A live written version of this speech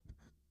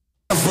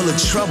full of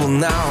trouble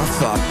now. I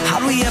thought, how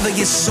do we ever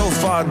get so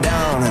far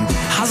down? And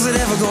how's it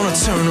ever gonna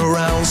turn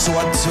around? So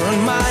I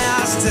turned my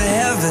eyes to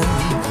heaven.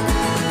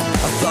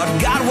 I thought,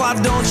 God, why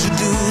don't you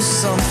do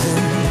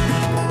something?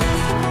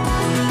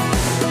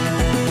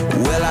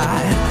 Well,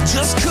 I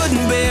just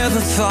couldn't bear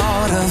the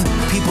thought of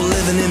people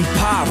living in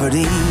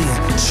poverty,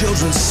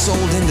 children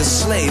sold into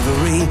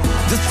slavery.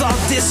 The thought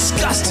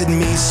disgusted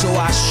me, so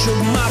I shook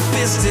my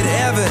fist at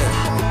heaven.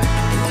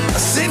 I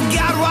said,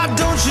 God, why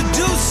don't you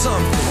do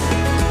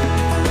something?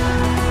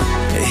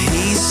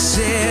 He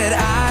said,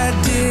 I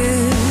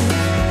did.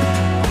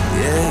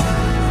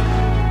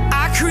 Yeah,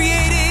 I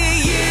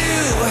created you.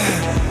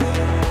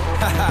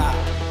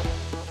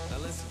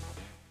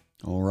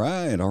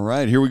 All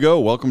right. Here we go.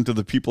 Welcome to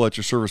the People at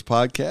Your Service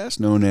podcast,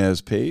 known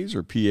as PAYS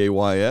or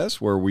PAYS,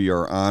 where we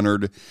are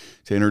honored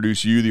to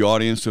introduce you, the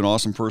audience, to an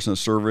awesome person of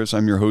service.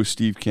 I'm your host,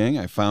 Steve King.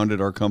 I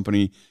founded our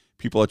company,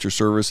 People at Your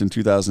Service, in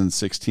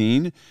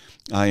 2016.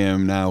 I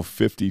am now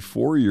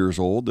 54 years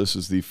old. This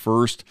is the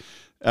first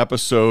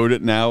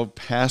episode now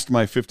past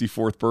my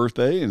 54th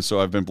birthday, and so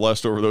I've been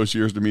blessed over those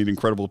years to meet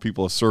incredible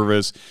people of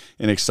service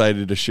and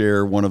excited to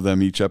share one of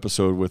them each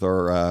episode with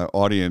our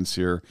audience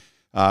here.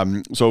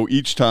 So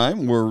each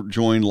time we're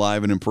joined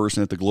live and in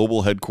person at the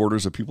global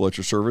headquarters of People at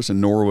Your Service in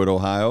Norwood,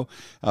 Ohio,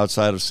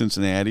 outside of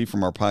Cincinnati,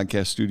 from our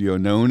podcast studio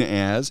known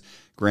as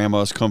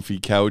Grandma's Comfy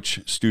Couch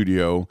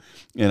Studio,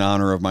 in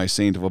honor of my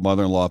saint of a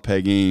mother-in-law,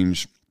 Peg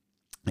Ainge.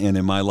 And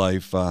in my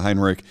life,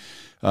 Heinrich,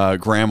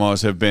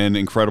 grandmas have been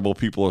incredible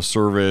people of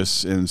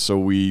service, and so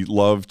we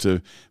love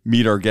to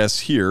meet our guests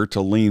here to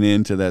lean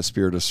into that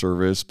spirit of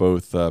service,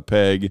 both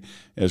Peg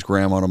as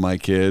grandma to my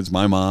kids,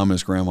 my mom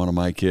as grandma to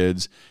my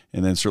kids,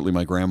 and then certainly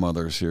my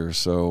grandmother's here.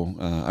 So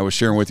I was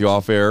sharing with you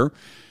off air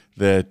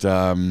that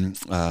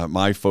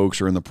my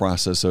folks are in the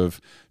process of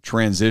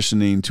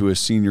transitioning to a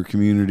senior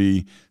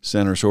community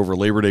center. So over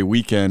Labor Day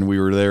weekend, we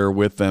were there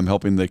with them,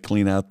 helping to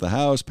clean out the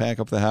house,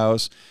 pack up the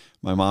house.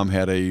 My mom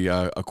had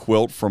a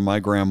quilt from my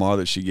grandma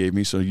that she gave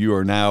me. So you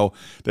are now,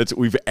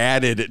 we've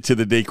added to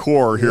the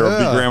decor here of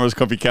the Grandma's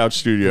Comfy Couch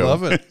Studio.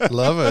 Love it.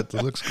 Love it.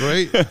 It looks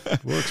great.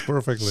 Works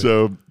perfectly.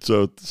 So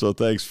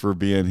thanks for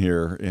being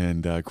here,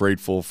 and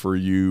grateful for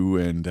you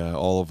and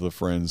all of the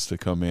friends to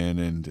come in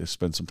and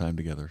spend some time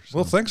together. So.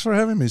 Well, thanks for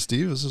having me,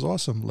 Steve. This is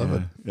awesome. Love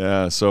it.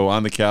 Yeah. So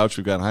on the couch,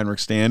 we've got Heinrich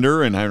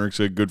Stander, and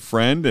Heinrich's a good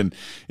friend and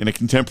a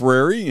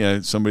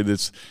contemporary, somebody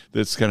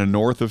that's kind of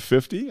north of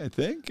 50, I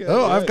think.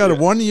 I've got a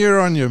 1 year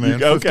on you,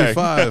 man. Okay.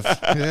 55.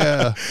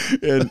 Yeah.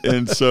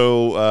 and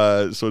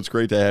so it's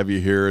great to have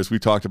you here. As we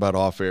talked about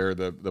off air,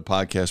 the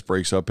podcast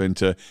breaks up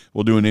into,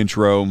 we'll do an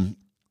intro,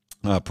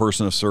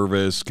 person of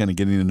service, kind of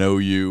getting to know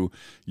you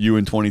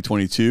in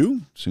 2022,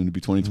 soon to be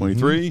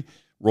 2023.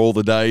 Roll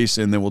the dice,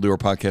 and then we'll do our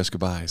podcast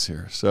goodbyes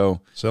here.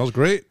 So sounds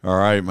great. All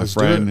right, my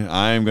friend,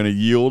 I am going to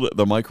yield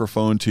the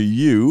microphone to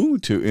you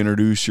to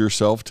introduce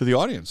yourself to the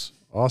audience.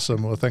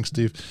 Awesome. Well, thanks,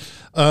 Steve.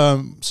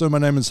 So my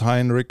name is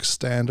Heinrich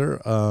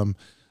Stander.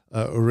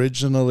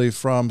 Originally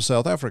from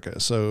South Africa.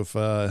 So if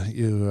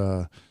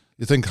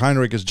you think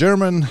Heinrich is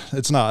German,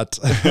 it's not.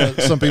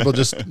 Some people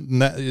just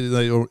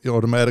they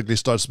automatically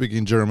start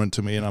speaking German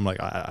to me, and I'm like,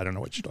 I don't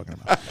know what you're talking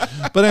about.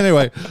 But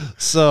anyway,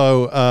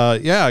 so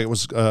I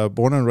was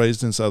born and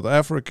raised in South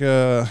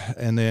Africa,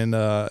 and then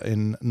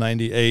in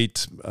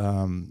 '98,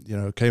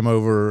 came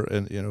over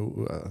and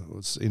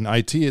was in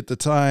IT at the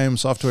time,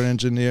 software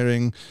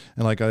engineering,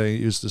 and like I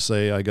used to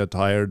say, I got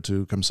hired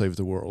to come save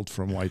the world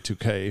from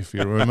Y2K. If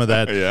you remember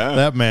that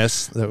that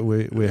mess that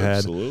we had.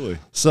 Absolutely.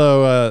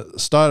 So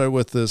started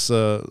with this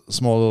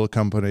small little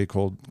company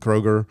called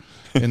Kroger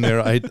in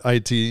their IT.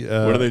 What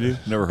do they do?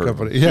 Never heard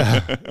company.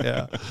 of them.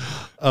 Yeah.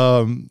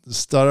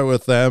 Started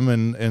with them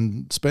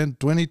and spent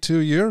 22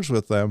 years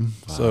with them.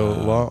 Wow.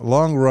 So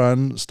long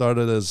run.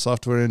 Started as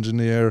software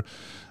engineer,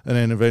 and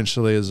then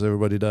eventually, as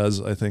everybody does,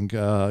 I think,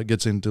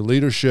 gets into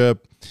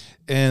leadership.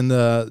 And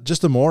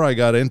just the more I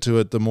got into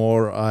it, the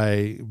more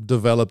I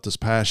developed this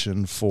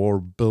passion for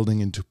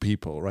building into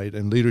people, right?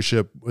 And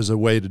leadership was a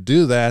way to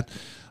do that.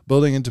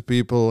 Building into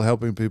people,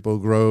 helping people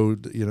grow,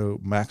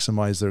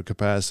 maximize their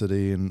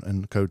capacity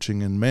and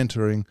coaching and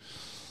mentoring.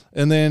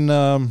 And then,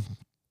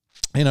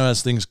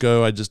 as things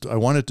go, I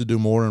wanted to do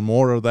more and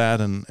more of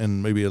that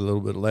and maybe a little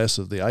bit less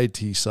of the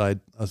IT side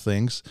of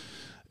things.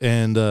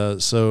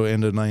 And so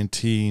end of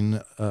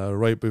 19,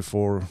 right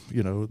before,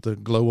 the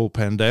global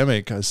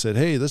pandemic, I said,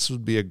 hey, this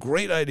would be a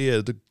great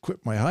idea to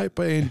quit my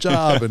high-paying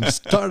job and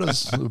start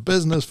a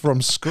business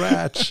from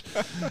scratch,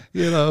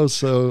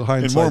 so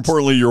hindsight. And more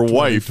importantly, your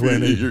wife.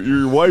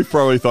 Your wife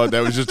probably thought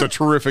that was just a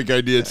terrific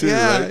idea too,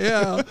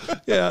 right?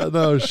 Yeah.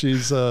 No,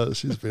 she's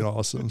been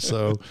awesome.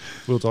 So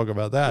we'll talk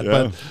about that.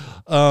 Yeah.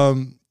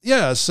 But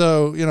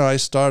so I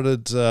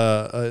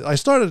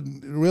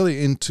started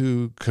really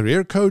into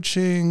career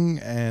coaching,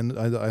 and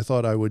I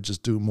thought I would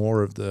just do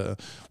more of the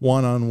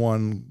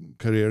one-on-one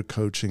career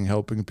coaching,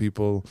 helping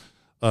people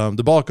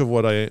the bulk of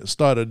what I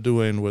started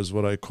doing was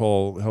what I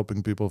call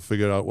helping people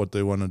figure out what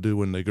they want to do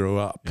when they grow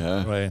up.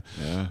 Yeah. Right.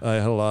 Yeah. I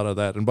had a lot of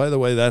that. And by the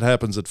way, that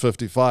happens at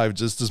 55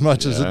 just as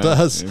much as it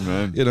does,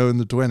 Amen. in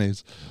the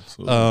 20s.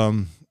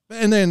 Absolutely.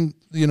 And then,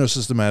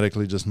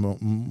 systematically just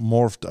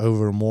morphed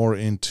over more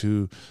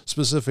into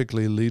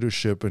specifically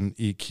leadership and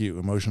EQ,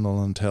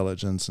 emotional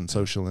intelligence and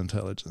social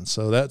intelligence.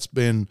 So that's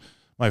been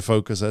my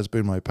focus. That's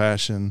been my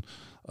passion.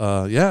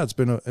 It's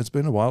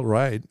been a wild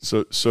ride.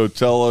 So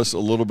tell us a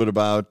little bit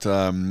about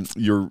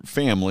your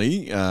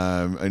family.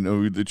 I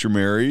know that you're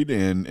married,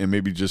 and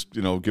maybe just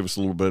give us a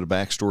little bit of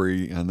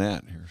backstory on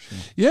that here. So.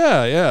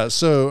 Yeah.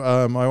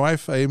 So my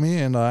wife Amy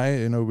and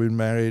I, we've been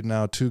married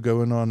now 2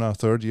 going on our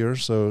 3rd year.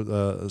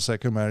 So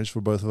second marriage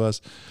for both of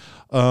us.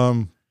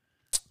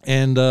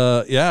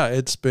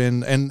 It's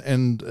been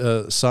and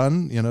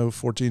son,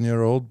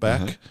 14-year-old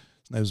Beck. Uh-huh.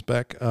 His name's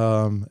Beck,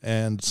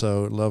 and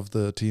so love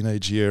the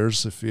teenage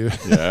years. If you,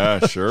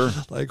 sure,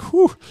 like,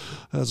 whew,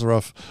 that's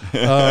rough.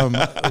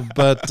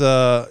 But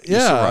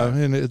I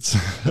mean,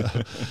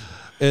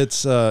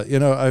 it's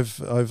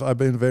I've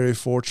been very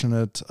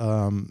fortunate.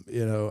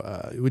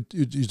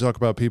 You talk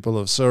about people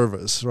of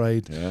service,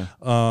 right? Yeah.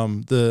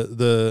 I'm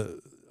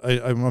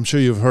sure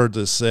you've heard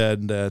this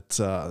said that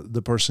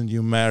the person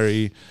you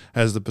marry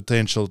has the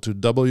potential to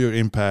double your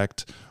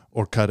impact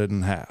or cut it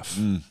in half.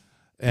 Mm.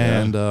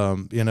 And,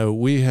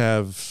 we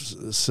have,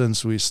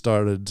 since we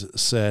started,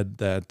 said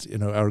that,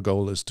 our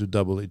goal is to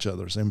double each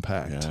other's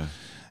impact. Yeah.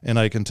 And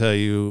I can tell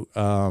you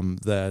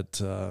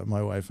that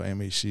my wife,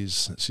 Amy,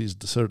 she's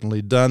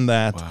certainly done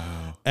that.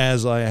 Wow.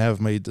 As I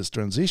have made this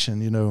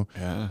transition,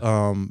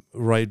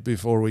 right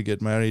before we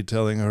get married,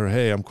 telling her,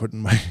 hey, I'm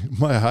quitting my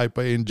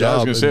high-paying job. I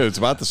was going to say, it's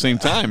about the same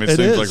time. It seems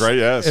is. like, right?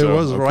 Yeah. It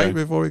was right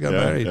before we got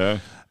married. Yeah.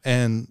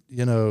 And,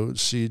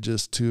 she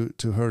just,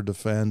 to her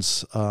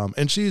defense,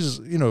 and she's,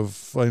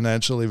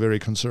 financially very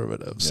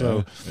conservative.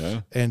 So,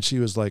 and she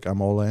was like, I'm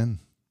all in.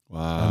 Wow.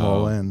 I'm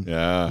all in.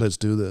 Yeah. Let's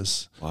do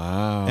this.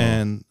 Wow.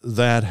 And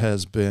that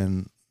has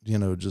been,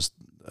 just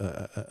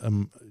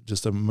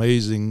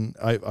amazing.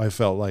 I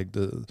felt like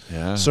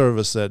the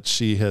service that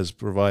she has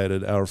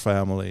provided our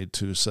family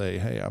to say,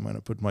 hey, I'm going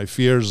to put my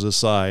fears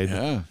aside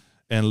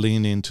and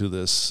lean into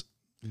this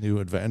new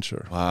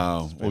adventure.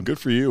 Wow. Well, good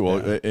for you.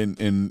 Well,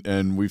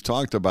 and we've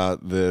talked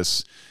about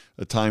this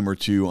a time or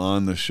two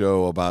on the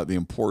show about the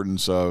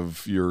importance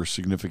of your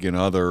significant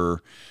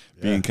other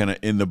being kind of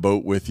in the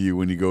boat with you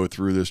when you go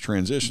through this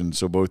transition.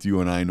 So both you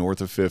and I,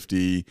 north of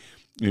 50,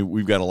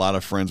 we've got a lot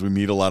of friends. We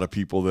meet a lot of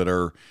people that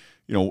are,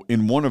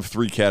 in one of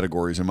 3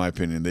 categories, in my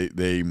opinion.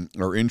 They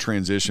are in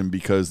transition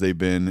because they've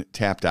been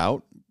tapped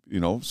out.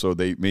 So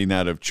they may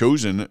not have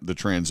chosen the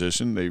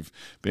transition. They've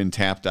been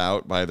tapped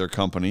out by their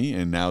company,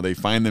 and now they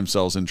find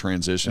themselves in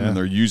transition, and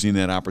they're using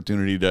that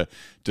opportunity to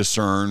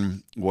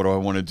discern, what do I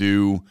want to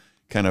do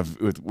kind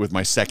of with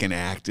my second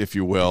act, if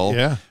you will.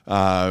 Yeah.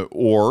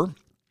 Or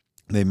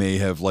they may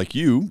have, like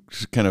you,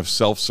 kind of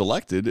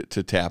self-selected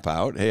to tap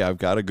out. Hey, I've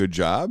got a good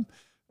job.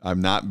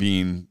 I'm not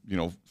being,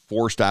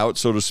 forced out,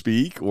 so to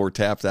speak, or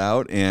tapped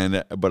out,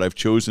 but I've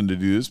chosen to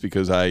do this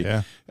because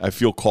I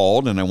feel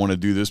called and I want to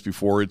do this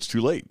before it's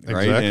too late,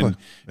 right? Exactly.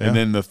 And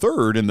then the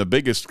third and the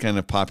biggest kind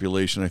of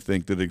population I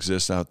think that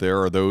exists out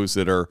there are those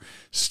that are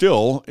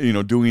still,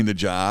 doing the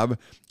job,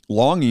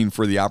 longing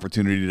for the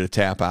opportunity to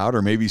tap out,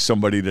 or maybe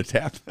somebody to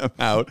tap them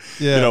out,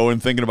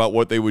 and thinking about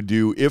what they would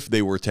do if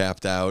they were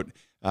tapped out.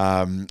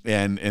 And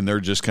they're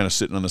just kind of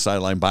sitting on the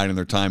sideline biding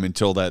their time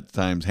until that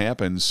time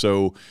happens.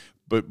 So,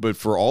 but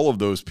for all of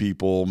those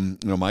people,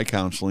 my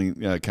counseling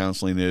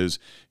is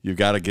you've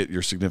got to get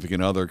your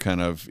significant other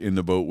kind of in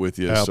the boat with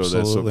you.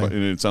 Absolutely.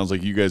 And it sounds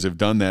like you guys have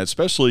done that,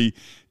 especially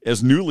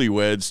as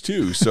newlyweds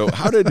too. So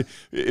how did,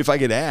 if I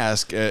could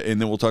ask,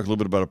 and then we'll talk a little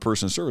bit about a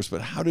person of service,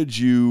 but how did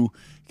you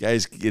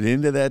guys get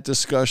into that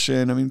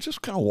discussion? I mean,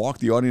 just kind of walk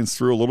the audience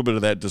through a little bit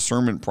of that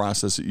discernment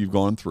process that you've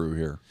gone through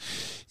here.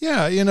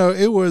 Yeah,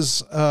 it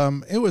was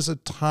a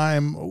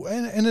time,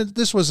 and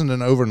this wasn't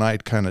an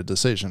overnight kind of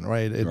decision,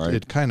 right?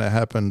 It kind of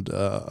happened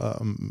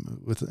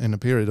within a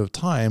period of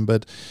time,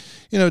 but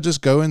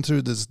just going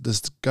through this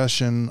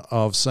discussion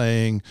of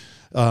saying,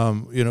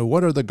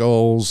 what are the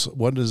goals?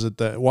 What is it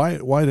that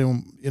why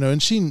don't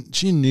and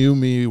she knew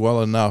me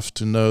well enough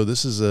to know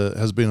this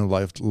has been a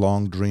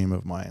lifelong dream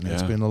of mine. Yeah.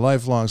 It's been a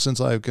lifelong, since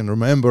I can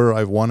remember,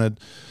 I've wanted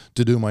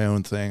to do my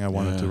own thing. I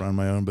wanted to run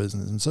my own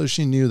business. And so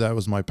she knew that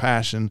was my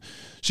passion.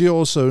 She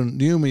also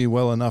knew me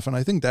well enough. And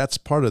I think that's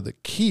part of the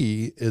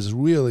key, is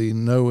really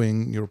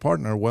knowing your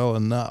partner well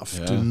enough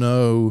to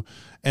know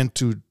and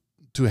to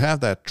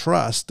have that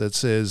trust that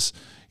says,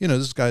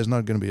 this guy's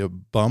not going to be a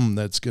bum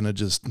that's going to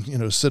just,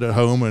 sit at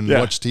home and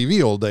watch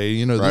TV all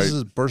day. This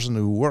is a person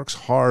who works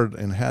hard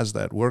and has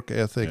that work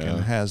ethic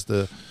and has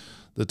the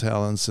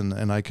talents.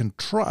 And I can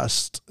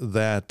trust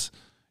that,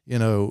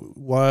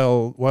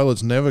 while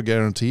it's never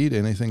guaranteed,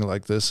 anything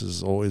like this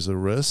is always a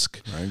risk.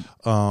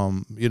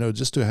 Right.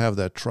 Just to have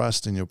that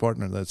trust in your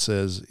partner that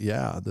says,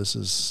 this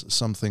is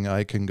something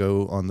I can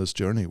go on this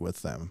journey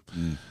with them.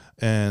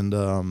 And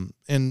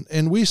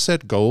we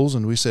set goals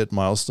and we set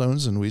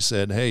milestones and we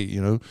said, hey,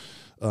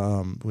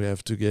 we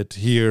have to get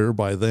here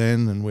by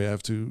then, and we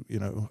have to,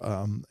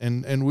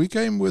 and we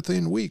came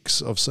within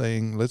weeks of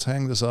saying, let's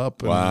hang this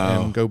up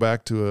and go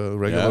back to a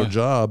regular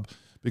job,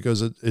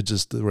 because it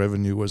just, the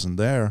revenue wasn't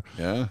there.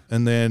 Yeah.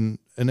 And then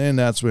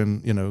that's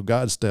when,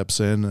 God steps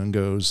in and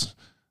goes,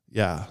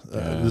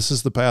 this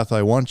is the path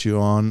I want you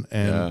on,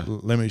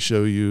 and let me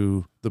show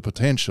you the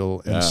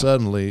potential. And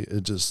suddenly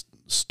it just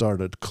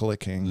started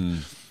clicking.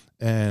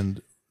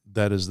 And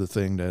that is the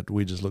thing that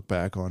we just look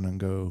back on and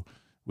go,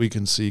 we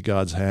can see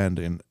God's hand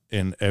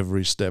in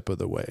every step of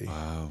the way.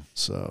 Wow.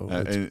 So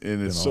and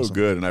it's so awesome.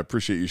 good. And I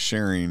appreciate you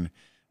sharing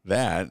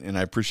that. And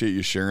I appreciate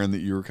you sharing that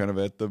you were kind of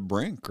at the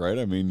brink, right?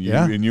 I mean,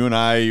 you and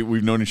I,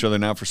 we've known each other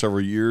now for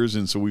several years.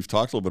 And so we've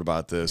talked a little bit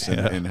about this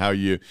and how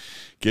you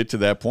get to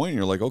that point. And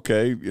you're like,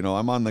 okay,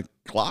 I'm on the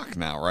clock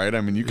now, right? I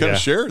mean, you kind of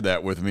shared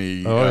that with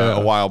me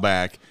a while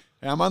back.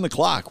 Hey, I'm on the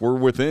clock. We're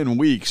within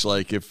weeks.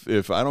 Like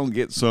if I don't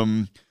get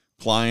some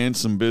clients,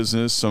 some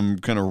business, some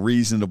kind of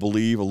reason to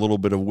believe, a little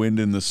bit of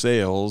wind in the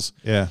sails,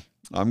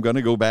 I'm going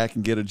to go back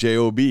and get a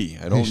JOB.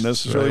 I don't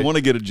necessarily want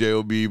to get a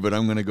JOB, but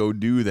I'm going to go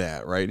do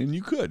that, right? And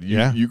you could.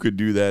 You could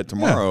do that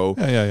tomorrow.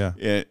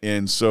 Yeah.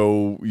 And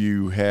so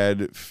you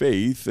had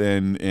faith,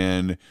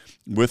 and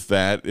with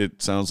that,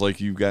 it sounds like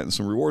you've gotten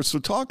some rewards.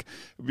 So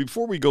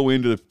before we go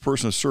into the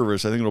person of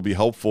service, I think it'll be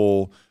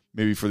helpful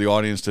maybe for the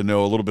audience to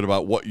know a little bit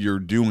about what you're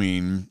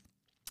doing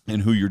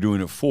and who you're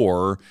doing it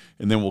for,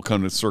 and then we'll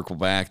come to circle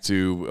back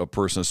to a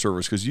person of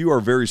service, because you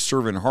are very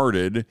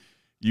servant-hearted.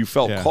 You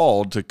felt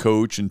called to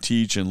coach and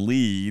teach and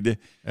lead,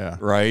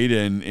 right?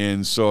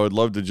 And so I'd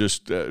love to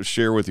just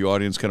share with the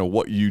audience kind of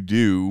what you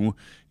do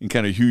and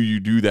kind of who you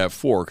do that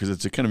for, because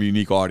it's a kind of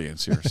unique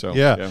audience here. So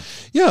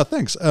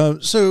thanks.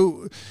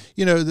 So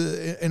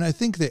and I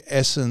think the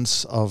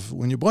essence of,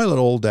 when you boil it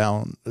all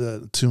down,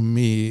 to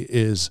me,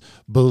 is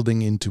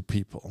building into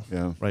people,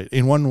 right?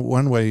 In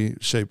one way,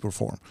 shape, or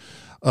form.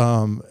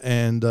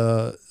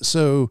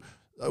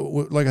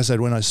 Like I said,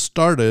 when I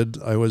started,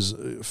 I was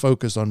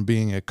focused on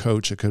being a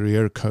coach, a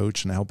career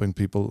coach, and helping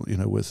people,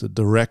 with the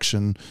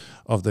direction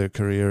of their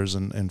careers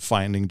and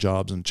finding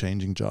jobs and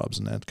changing jobs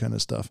and that kind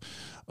of stuff.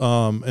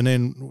 And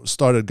then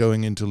started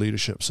going into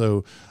leadership.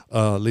 So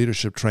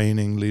leadership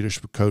training,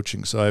 leadership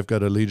coaching. So I've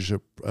got a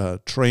leadership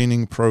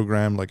training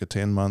program, like a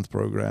 10-month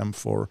program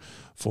for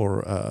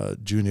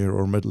junior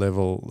or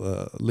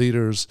mid-level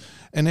leaders,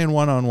 and then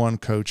one-on-one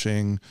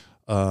coaching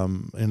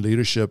in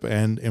leadership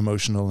and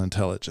emotional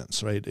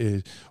intelligence,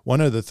 right?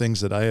 One of the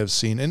things that I have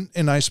seen,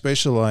 and I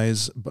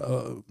specialize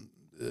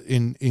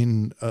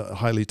in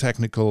highly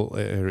technical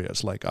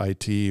areas like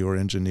IT or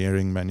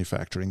engineering,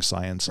 manufacturing,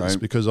 sciences,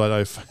 because what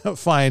I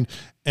find,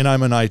 and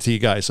I'm an IT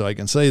guy, so I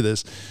can say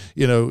this,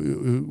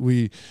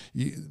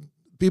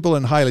 people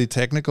in highly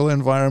technical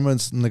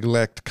environments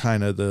neglect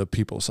kind of the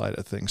people side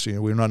of things.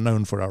 We're not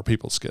known for our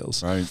people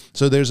skills. Right.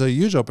 So there's a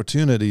huge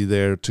opportunity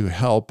there to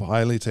help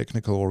highly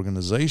technical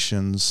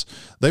organizations.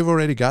 They've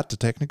already got the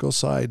technical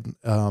side,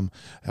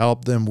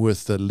 help them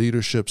with the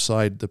leadership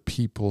side, the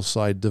people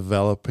side,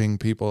 developing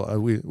people.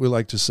 We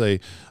like to say,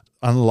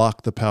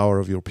 unlock the power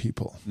of your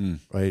people,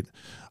 right?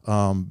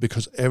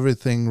 Because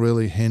everything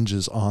really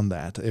hinges on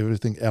that.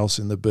 Everything else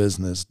in the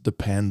business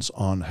depends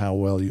on how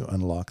well you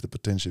unlock the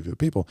potential of your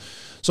people.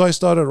 So I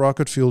started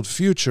Rocket Fueled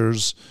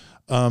Futures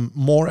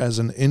more as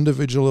an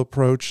individual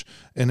approach,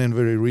 and then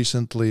very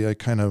recently I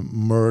kind of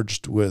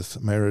merged with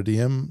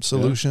Meridiem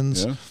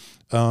Solutions.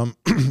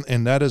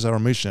 And that is our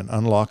mission: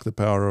 unlock the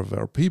power of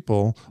our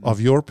people, of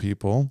your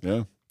people,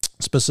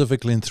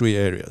 specifically in 3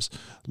 areas: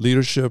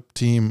 leadership,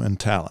 team, and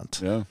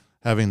talent.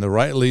 Having the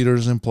right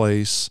leaders in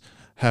place,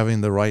 having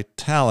the right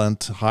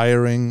talent,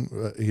 hiring,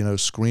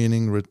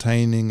 screening,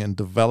 retaining, and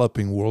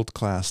developing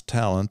world-class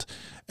talent,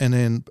 and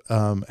then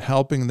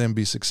helping them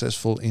be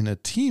successful in a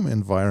team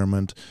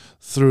environment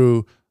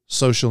through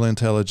social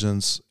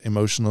intelligence,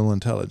 emotional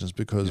intelligence,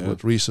 because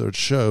what research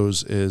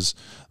shows is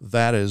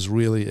that is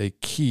really a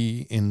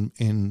key in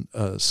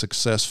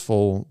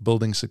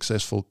building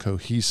successful,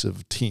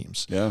 cohesive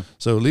teams.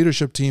 So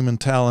leadership, team, and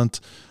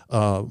talent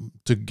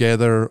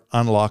together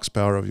unlocks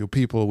power of your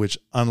people, which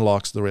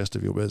unlocks the rest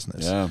of your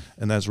business.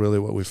 And that's really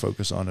what we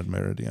focus on at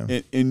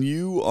Meridiem. And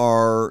you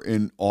are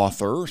an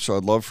author, so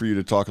I'd love for you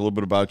to talk a little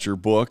bit about your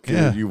book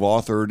that you've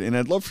authored, and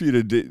I'd love for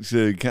you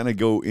to kind of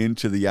go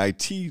into the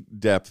IT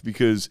depth,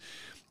 because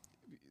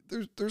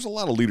there's a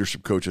lot of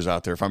leadership coaches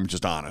out there, if I'm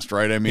just honest,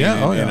 right? I mean,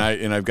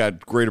 and I've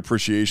got great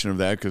appreciation of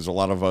that, because a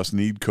lot of us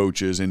need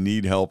coaches and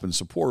need help and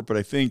support, but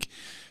I think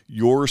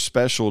your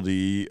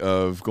specialty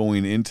of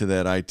going into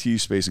that IT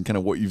space and kind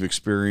of what you've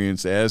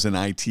experienced as an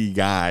IT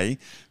guy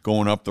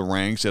going up the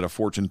ranks at a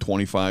Fortune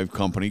 25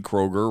 company,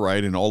 Kroger,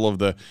 right? And all of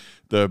the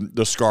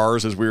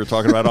scars, as we were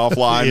talking about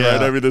offline,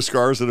 right? I mean, the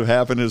scars that have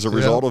happened as a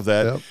result of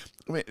that.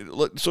 I mean,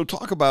 so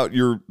talk about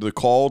the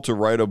call to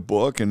write a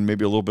book, and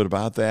maybe a little bit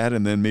about that,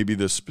 and then maybe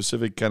the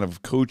specific kind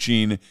of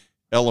coaching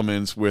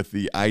elements with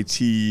the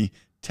IT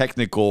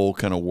technical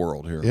kind of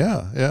world here.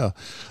 Yeah.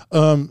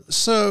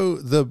 So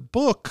the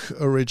book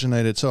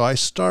originated. So I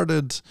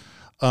started.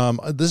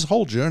 This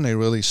whole journey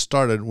really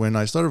started when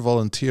I started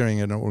volunteering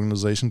at an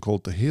organization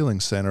called the Healing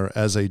Center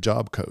as a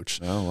job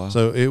coach. Oh, wow.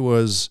 So it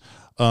was.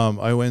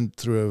 I went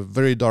through a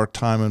very dark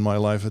time in my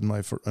life in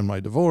my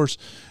divorce,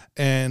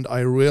 and I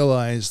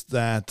realized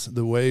that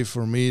the way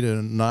for me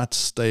to not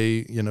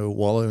stay,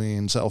 wallowing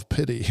in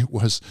self-pity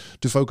was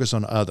to focus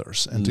on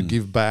others and to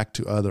give back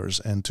to others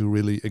and to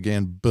really,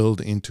 again,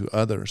 build into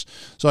others.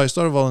 So I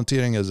started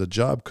volunteering as a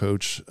job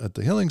coach at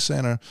the Healing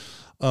Center.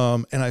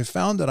 And I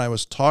found that I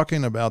was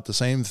talking about the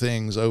same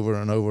things over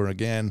and over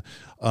again,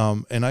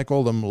 and I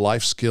call them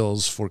life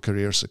skills for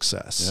career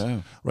success.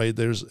 Yeah. Right?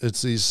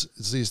 It's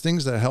these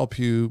things that help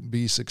you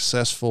be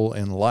successful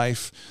in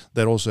life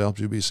that also help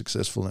you be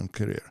successful in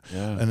career.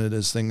 Yeah. And it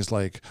is things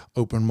like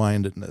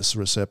open-mindedness,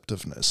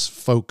 receptiveness,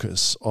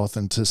 focus,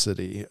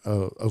 authenticity,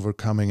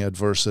 overcoming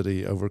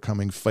adversity,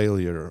 overcoming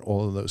failure,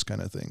 all of those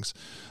kind of things,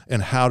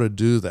 and how to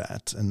do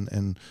that.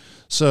 And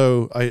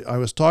so I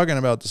was talking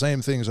about the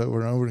same things over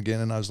and over again,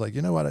 and I was like,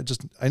 you know what,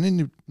 I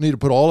need to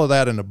put all of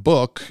that in a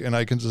book, and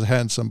I can just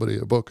hand somebody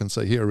a book and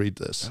say, here, read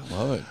this. I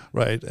love it.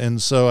 Right.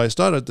 And so I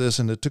started this,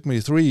 and it took me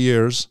 3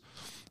 years.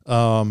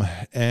 And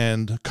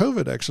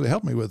COVID actually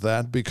helped me with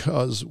that,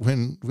 because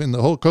when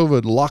the whole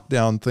COVID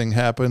lockdown thing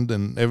happened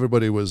and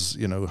everybody was,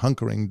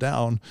 hunkering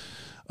down,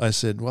 I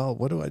said, well,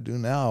 what do I do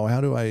now?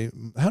 How do I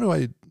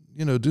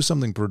do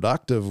something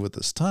productive with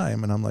this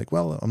time? And I'm like,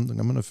 well, I'm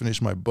going to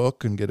finish my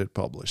book and get it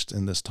published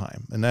in this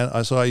time.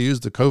 And so I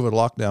used the COVID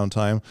lockdown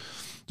time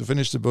to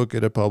finish the book,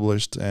 get it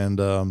published, and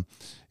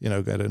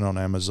get it on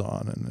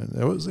Amazon.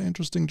 And it was an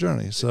interesting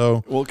journey.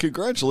 So, well,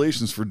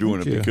 congratulations for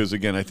doing it, because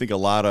again, I think a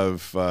lot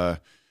of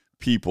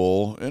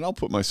people, and I'll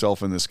put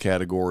myself in this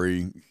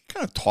category,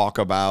 kind of talk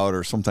about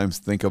or sometimes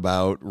think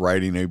about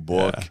writing a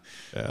book.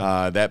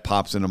 Yeah. That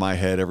pops into my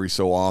head every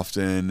so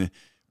often.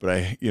 But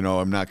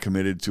I'm not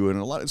committed to it. And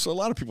a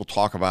lot of people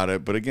talk about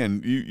it, but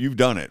again, you've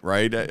done it,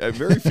 right?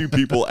 Very few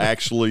people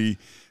actually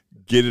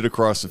get it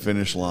across the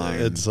finish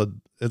line. It's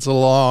a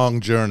long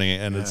journey,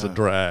 and it's a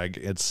drag.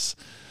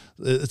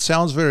 It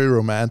sounds very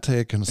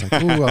romantic, and it's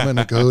like, oh, I'm going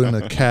to go in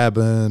a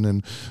cabin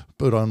and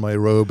put on my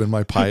robe and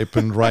my pipe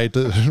and write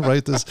this.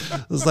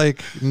 It's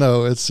like,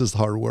 no, it's just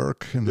hard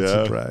work, and it's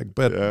a drag.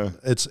 But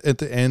it's at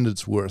the end,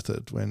 it's worth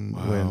it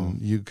when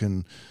you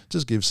can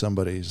just give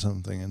somebody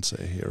something and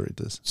say, here, read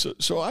this.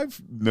 So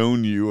I've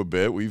known you a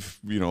bit. We've,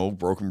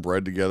 broken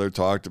bread together,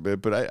 talked a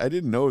bit, but I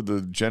didn't know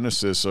the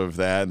genesis of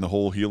that and the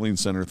whole Healing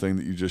Center thing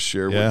that you just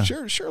shared. Yeah.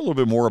 Share a little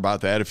bit more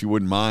about that, if you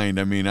wouldn't mind.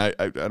 I mean, I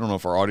don't know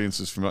if our audience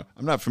is familiar.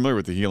 I'm not familiar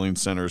with the Healing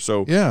Center.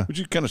 So would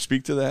you kind of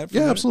speak to that?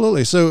 Yeah,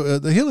 absolutely. So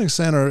the Healing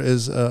Center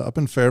is up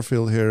in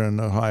Fairfield here in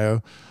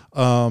Ohio.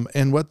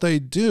 And what they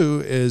do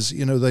is,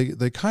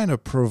 they kind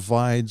of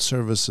provide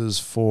services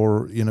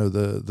for,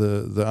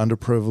 the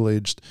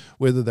underprivileged,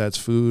 whether that's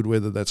food,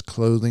 whether that's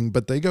clothing,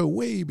 but they go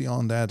way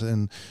beyond that.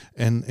 And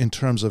in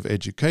terms of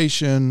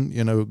education,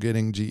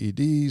 getting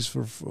GEDs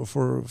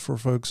for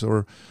folks,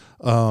 or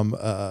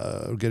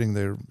getting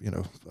their,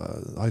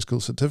 high school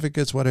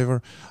certificates,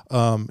 whatever.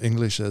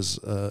 English as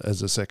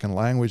a second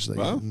language.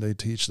 They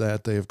teach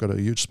that. They've got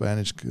a huge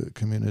Spanish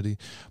community.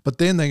 But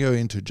then they go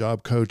into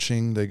job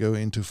coaching. They go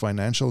into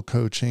financial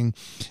coaching.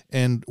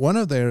 And one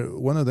of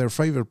their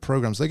favorite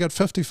programs, they got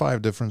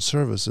 55 different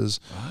services.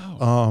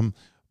 Wow.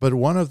 But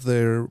one of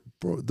their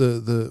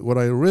what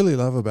I really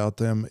love about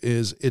them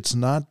is it's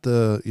not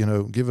the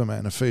give a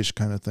man a fish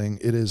kind of thing.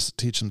 It is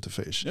teach them to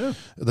fish. Yeah.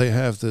 They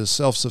have this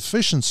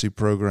self-sufficiency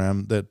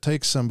program that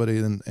takes somebody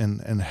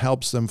and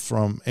helps them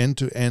from end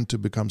to end to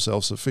become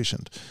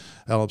self-sufficient.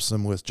 Helps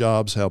them with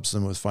jobs, helps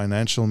them with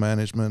financial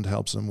management,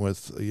 helps them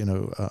with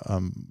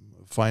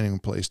finding a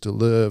place to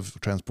live,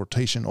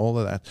 transportation, all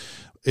of that.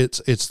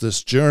 It's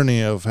this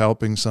journey of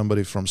helping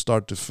somebody from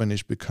start to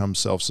finish become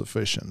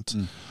self-sufficient.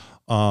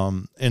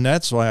 And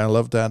that's why I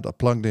love that. I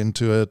plugged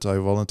into it. I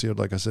volunteered,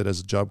 like I said, as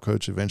a job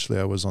coach. Eventually,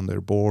 I was on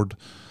their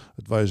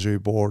advisory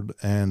board,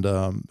 and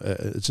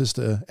it's just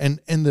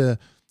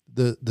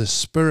the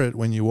spirit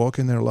when you walk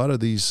in there. A lot of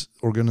these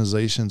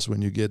organizations,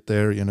 when you get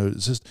there,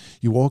 it's just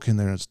you walk in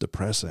there and it's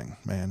depressing,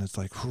 man. It's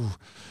like, whew.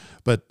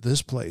 But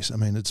this place, I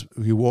mean,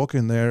 you walk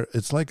in there,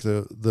 it's like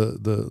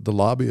the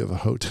lobby of a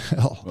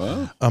hotel.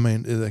 Wow. I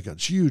mean, they got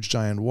huge,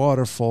 giant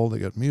waterfall. They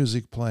got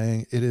music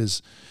playing. It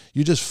is,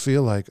 you just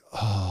feel like,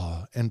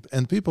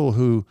 and people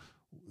who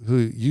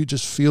you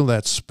just feel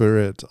that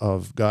spirit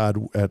of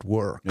God at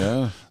work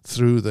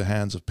through the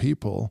hands of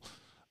people.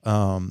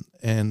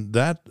 And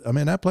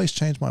that place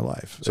changed my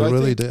life. So it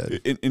really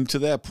did. And to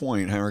that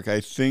point, Heinrich, I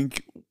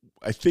think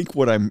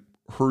what I'm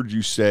heard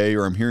you say,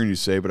 or I'm hearing you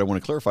say, but I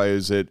want to clarify,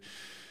 is that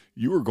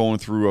you were going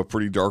through a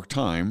pretty dark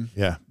time.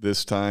 Yeah.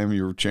 This time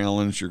you were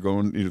challenged. You're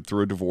going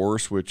through a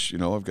divorce, which,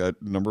 I've got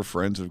a number of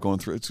friends who have gone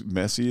through. It's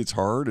messy. It's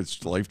hard.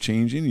 It's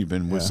life-changing. You've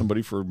been with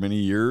somebody for many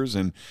years,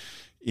 and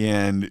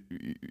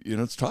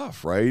it's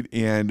tough, right?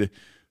 And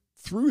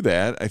through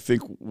that, I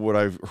think what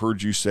I've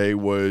heard you say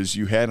was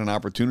you had an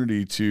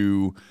opportunity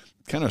to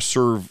kind of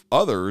serve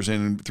others,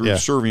 and through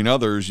serving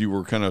others, you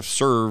were kind of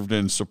served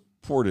and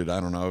supported. I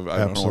don't know.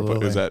 I don't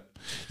know. Is that?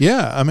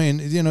 Yeah, I mean,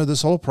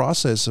 this whole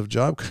process of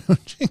job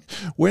coaching,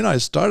 when I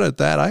started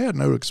that, I had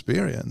no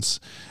experience.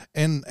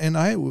 And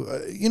I,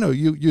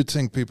 you'd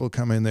think people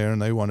come in there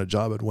and they want a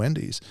job at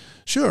Wendy's.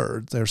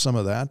 Sure, there's some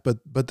of that,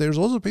 but there's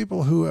also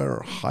people who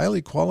are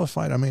highly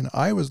qualified. I mean,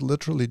 I was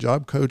literally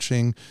job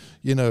coaching,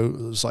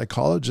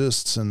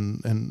 psychologists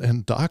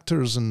and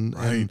doctors and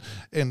high,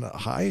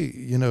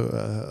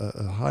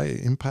 high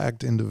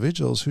impact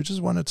individuals who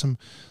just wanted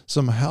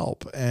some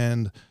help.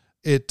 And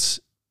it's,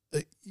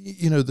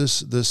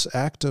 this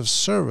act of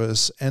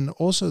service, and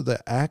also the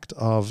act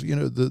of,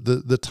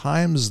 the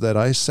times that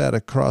I sat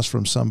across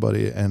from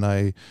somebody and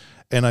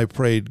I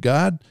prayed,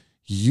 God,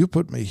 you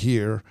put me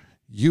here.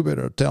 You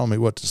better tell me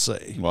what to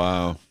say.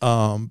 Wow.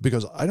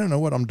 Because I don't know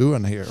what I'm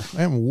doing here.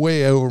 I am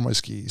way over my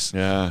skis.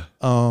 Yeah.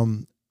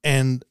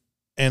 And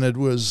it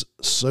was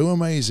so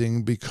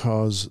amazing,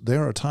 because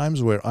there are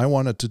times where I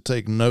wanted to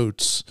take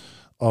notes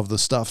of the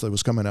stuff that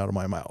was coming out of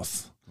my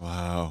mouth.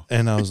 Wow.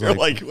 And I was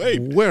like,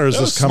 wait, where is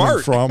this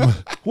coming from?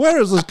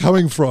 Where is this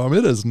coming from?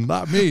 It is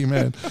not me,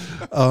 man.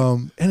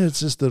 And it's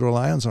just the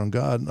reliance on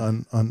God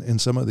on in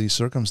some of these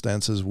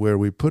circumstances where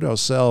we put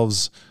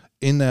ourselves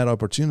in that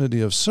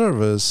opportunity of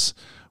service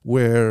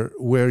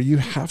where you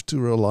have to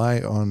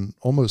rely on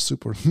almost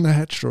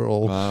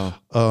supernatural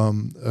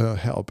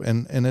help.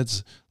 And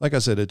it's, like I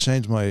said, it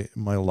changed my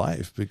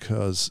life,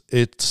 because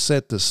it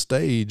set the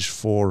stage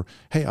for,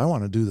 hey, I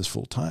want to do this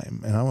full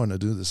time, and I want to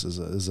do this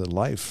as a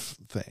life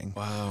thing.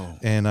 Wow.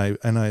 And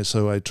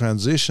so I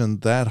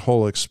transitioned that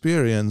whole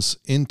experience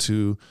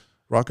into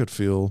rocket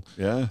fuel.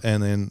 Yeah.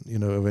 And then,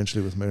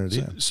 eventually with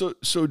Meridiem.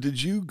 So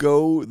did you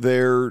go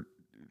there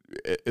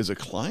as a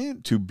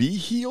client to be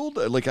healed?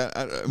 Like,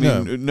 I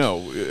mean,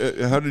 no.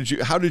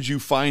 How did you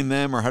find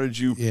them, or how did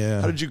you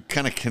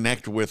kind of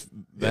connect with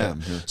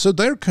them? Yeah. So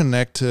they're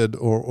connected,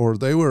 or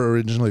they were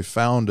originally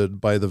founded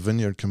by the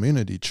Vineyard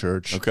Community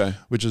Church,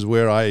 which is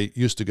where I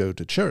used to go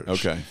to church.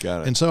 Okay,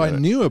 got it. And so I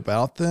knew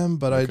about them,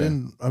 but I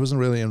wasn't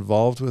really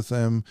involved with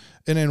them.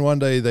 And then one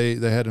day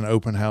they had an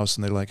open house,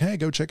 and they're like, hey,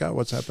 go check out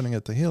what's happening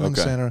at the Healing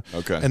Center.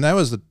 Okay. And that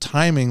was, the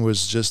timing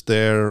was just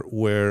there,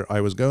 where I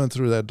was going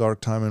through that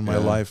dark time in my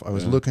life. I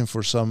was looking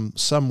for some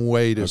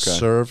way to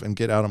serve and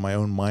get out of my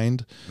own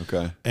mind.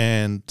 Okay.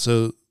 And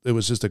so it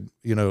was just a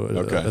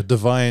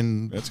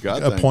divine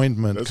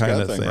appointment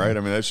kind of thing, right? I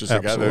mean, that's just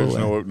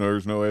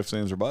there's no ifs,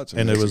 ands, or buts.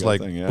 And it was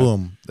like,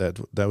 boom, that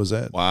was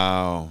it.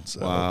 Wow. So,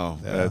 wow.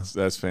 Yeah.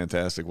 That's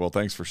fantastic. Well,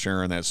 thanks for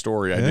sharing that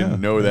story. I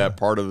didn't know that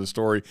part of the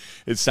story.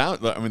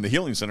 The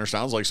Healing Center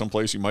sounds like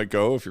someplace you might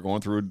go if you're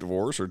going through a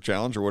divorce or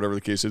challenge or whatever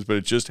the case is, but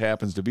it just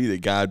happens to be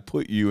that God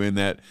put you in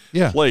that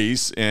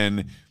place,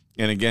 and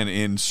again,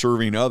 in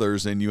serving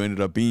others, and you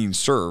ended up being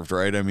served,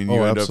 right? I mean,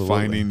 you ended up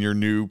finding your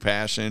new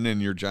passion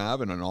and your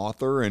job, and an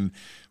author, and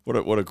what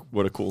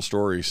a cool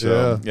story.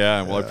 So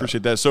I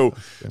appreciate that. So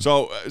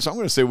I'm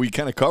going to say we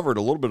kind of covered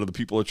a little bit of the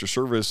people at your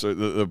service,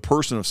 the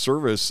person of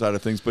service side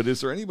of things. But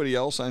is there anybody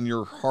else on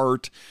your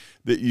heart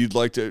that you'd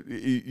like to?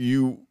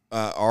 You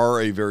are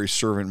a very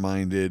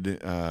servant-minded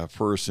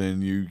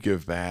person. You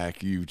give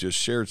back. You've just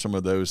shared some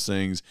of those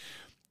things.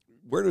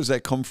 Where does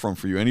that come from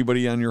for you?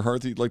 Anybody on your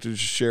heart that you'd like to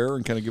just share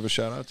and kind of give a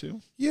shout out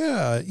to?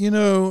 Yeah,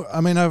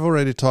 I mean, I've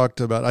already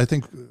talked about, I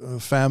think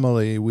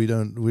family, we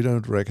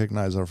don't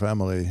recognize our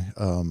family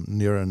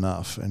near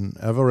enough. And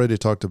I've already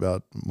talked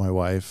about my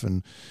wife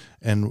and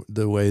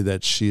the way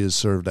that she has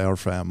served our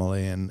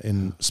family,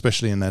 and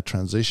especially in that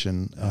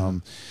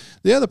transition.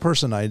 The other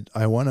person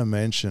I want to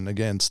mention,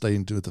 again,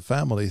 staying to the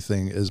family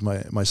thing, is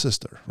my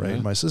sister, right?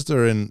 Yeah. My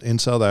sister in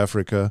South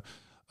Africa,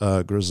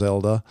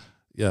 Griselda.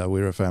 Yeah,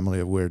 we're a family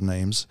of weird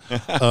names.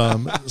 She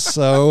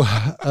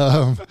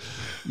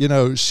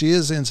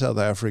is in South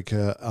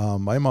Africa.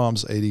 My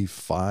mom's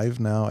 85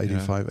 now,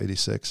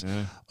 86.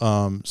 Yeah.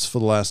 For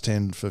the last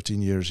 10,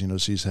 15 years,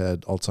 she's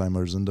had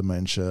Alzheimer's and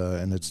dementia,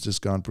 and it's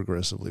just gone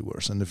progressively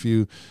worse. And if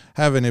you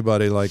have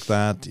anybody like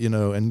that,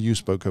 and you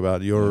spoke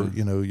about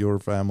your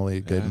family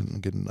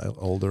getting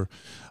older,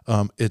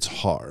 it's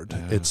hard.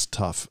 Yeah. It's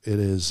tough. It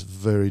is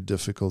very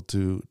difficult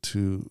to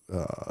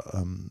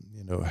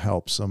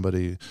help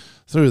somebody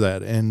through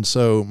that. And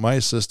so my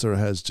sister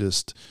has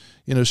just,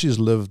 she's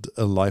lived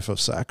a life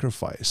of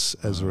sacrifice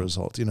as a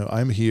result.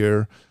 I'm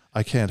here.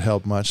 I can't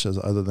help much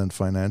other than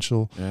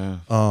financial. Yeah.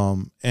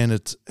 And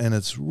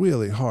it's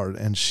really hard.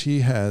 And she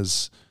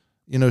has,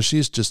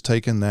 she's just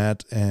taken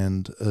that,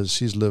 and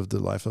she's lived a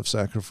life of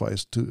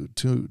sacrifice to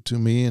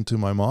me and to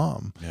my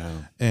mom. Yeah.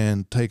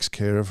 And takes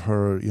care of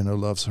her,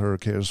 loves her,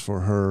 cares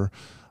for her,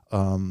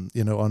 on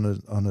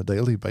a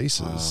daily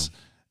basis. Wow.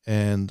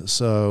 And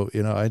so,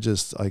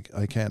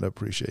 I can't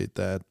appreciate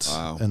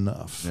that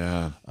enough.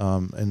 Yeah.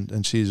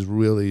 And she's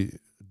really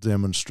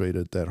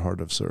demonstrated that heart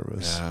of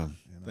service. Yeah.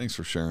 Thanks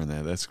for sharing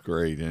that. That's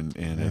great. And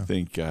I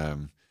think,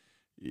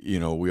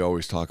 we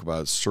always talk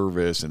about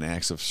service and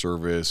acts of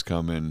service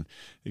coming.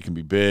 It can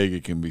be big,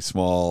 it can be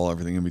small,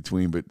 everything in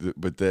between.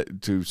 But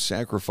that to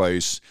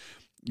sacrifice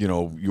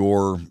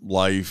your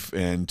life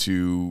and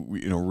to,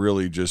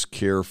 really just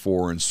care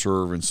for and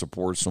serve and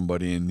support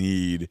somebody in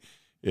need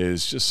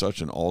is just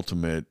such an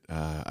ultimate,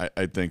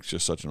 I think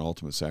just such an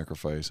ultimate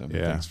sacrifice. I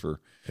mean,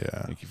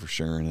 thank you for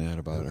sharing that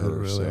about her. It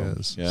really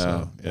is.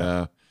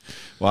 Yeah.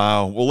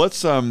 Wow. Well,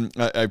 let's, I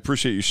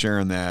appreciate you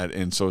sharing that.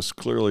 And so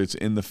it's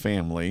in the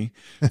family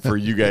for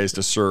you guys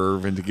to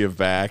serve and to give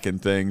back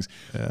and things.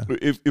 Yeah.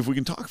 If we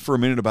can talk for a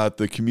minute about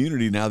the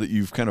community now that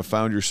you've kind of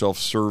found yourself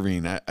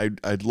serving,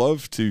 I'd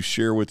love to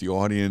share with the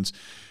audience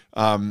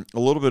a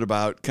little bit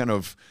about kind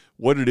of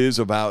what it is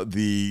about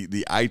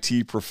the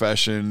IT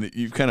profession that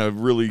you've kind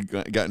of really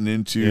gotten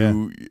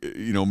into,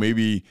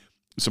 maybe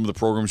some of the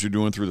programs you're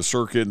doing through the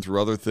circuit and through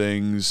other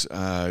things,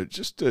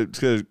 just to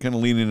kind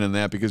of lean in on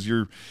that, because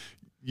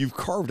you've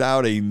carved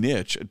out a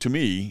niche. To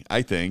me,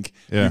 I think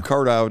you've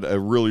carved out a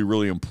really,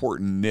 really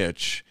important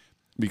niche,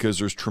 because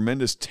there's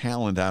tremendous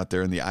talent out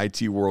there, and the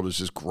IT world is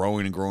just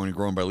growing and growing and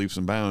growing by leaps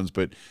and bounds.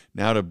 But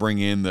now to bring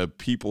in the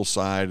people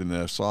side and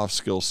the soft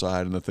skill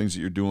side and the things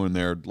that you're doing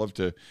there, I'd love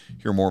to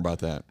hear more about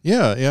that.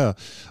 Yeah.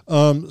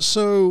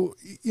 So,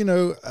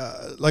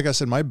 like I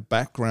said, my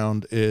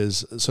background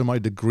my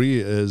degree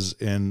is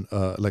in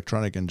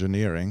electronic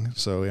engineering.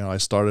 So, I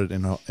started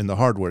in the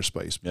hardware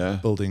space,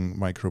 building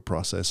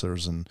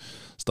microprocessors and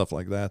stuff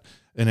like that,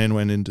 and then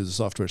went into the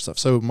software stuff.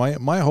 So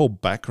my whole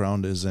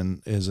background is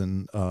in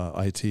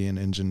IT and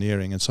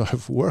engineering, and so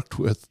I've worked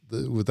with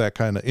that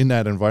kind of in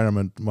that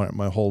environment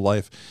my whole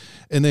life.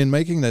 And then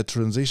making that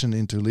transition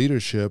into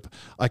leadership,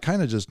 I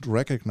kind of just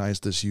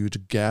recognized this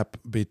huge gap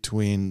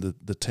between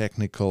the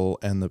technical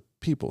and the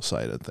people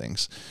side of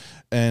things.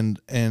 And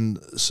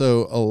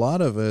so a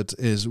lot of it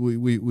is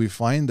we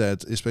find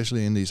that,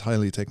 especially in these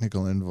highly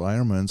technical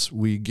environments,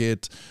 we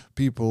get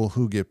people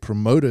who get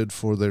promoted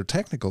for their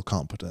technical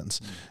competence.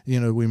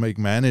 We make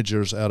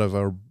managers out of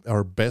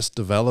our best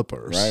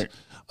developers. Right.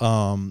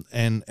 And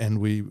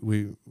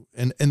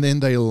then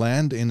they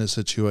land in a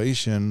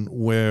situation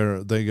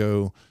where they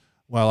go,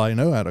 well, I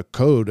know how to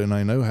code and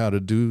I know how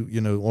to do,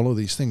 all of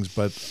these things,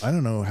 but I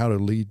don't know how to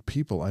lead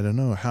people. I don't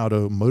know how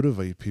to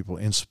motivate people,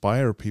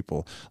 inspire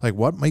people. Like,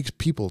 what makes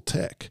people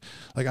tick?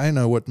 Like, I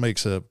know what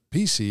makes a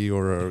PC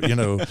or a,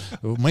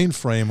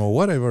 mainframe or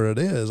whatever it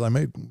is. I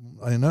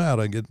know how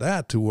to get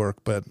that to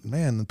work, but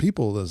man, the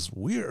people is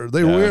weird.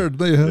 They're weird.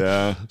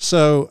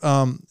 So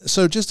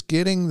just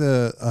getting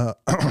the,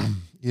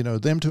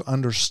 them to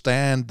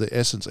understand the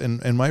essence.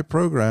 And my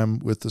program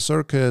with the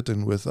circuit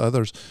and with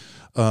others,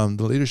 the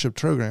leadership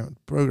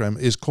program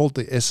is called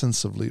the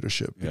Essence of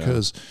Leadership,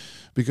 because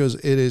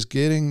it is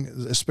getting,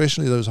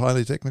 especially those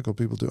highly technical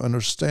people, to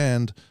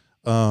understand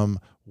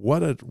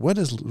what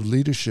is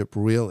leadership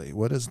really?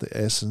 What is the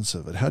essence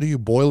of it? How do you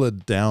boil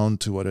it down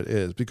to what it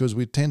is? Because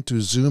we tend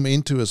to zoom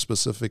into a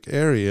specific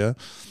area,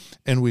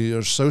 and we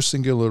are so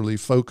singularly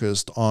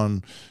focused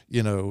on,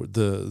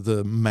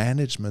 the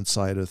management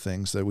side of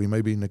things that we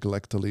maybe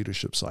neglect the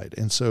leadership side.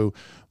 And so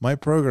my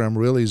program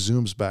really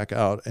zooms back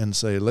out and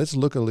say, let's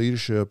look at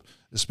leadership,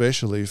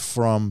 especially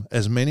from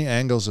as many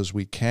angles as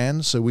we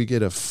can, so we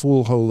get a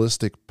full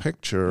holistic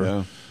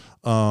picture.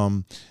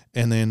 And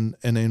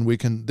then we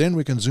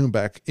can zoom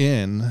back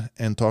in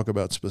and talk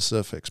about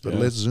specifics, but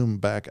let's zoom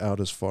back out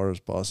as far as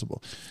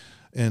possible.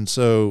 And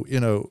so,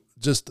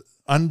 just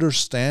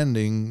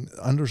understanding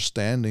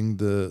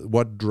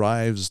what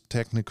drives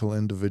technical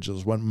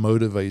individuals, what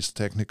motivates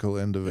technical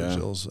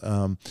individuals,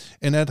 and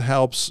that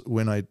helps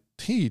when I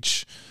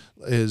teach.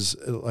 Is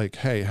like,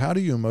 hey, how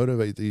do you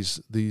motivate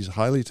these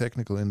highly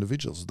technical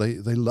individuals? They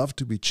love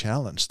to be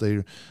challenged.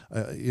 They're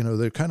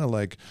kind of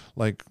like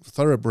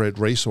thoroughbred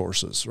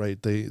racehorses,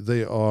 right?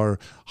 They are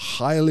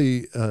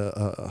highly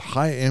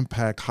high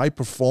impact, high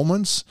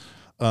performance,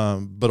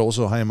 but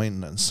also high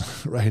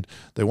maintenance, right?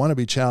 They want to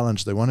be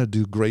challenged. They want to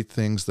do great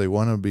things. They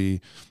want to be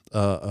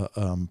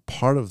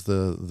part of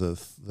the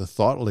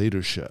thought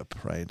leadership,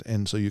 right?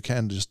 And so you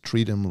can't just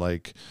treat them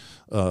like,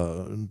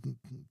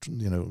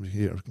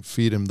 here,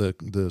 feed him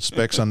the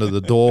specs under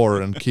the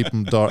door and keep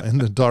him in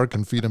the dark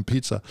and feed him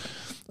pizza.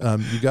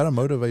 You got to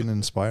motivate and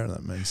inspire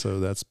them, and so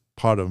that's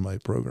part of my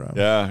program.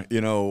 Yeah,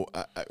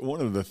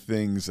 one of the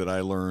things that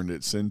I learned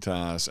at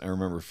Cintas, I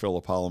remember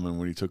Philip Holloman,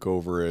 when he took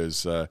over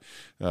as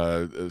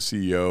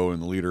CEO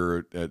and the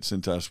leader at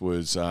Cintas,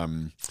 was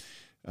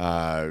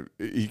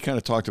he kind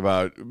of talked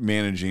about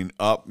managing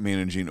up,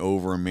 managing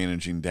over, and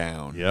managing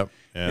down. Yep.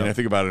 And I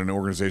think about an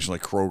organization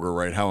like Kroger,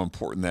 right, how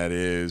important that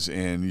is,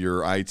 and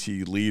your IT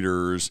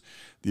leaders,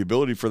 the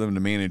ability for them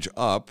to manage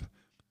up,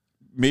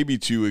 maybe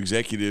to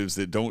executives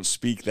that don't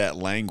speak that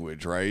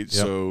language, right?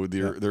 Yep. So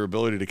their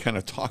ability to kind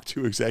of talk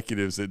to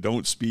executives that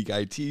don't speak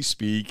IT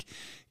speak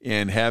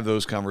and have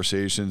those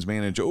conversations,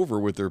 manage over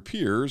with their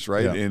peers,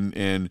 right? Yeah.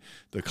 And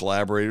the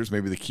collaborators,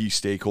 maybe the key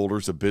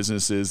stakeholders, the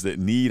businesses that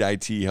need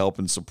IT help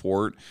and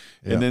support,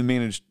 and then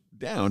manage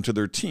down to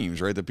their teams,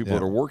 right? The people Yeah.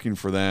 that are working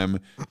for them.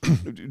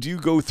 Do you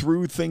go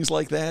through things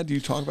like that? Do you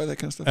talk about that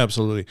kind of stuff?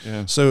 Absolutely.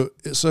 Yeah. So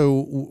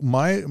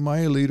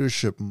my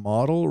leadership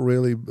model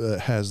really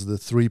has the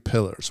three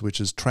pillars,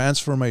 which is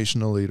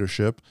transformational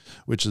leadership,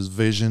 which is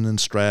vision and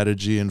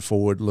strategy and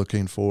forward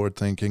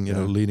thinking,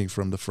 leading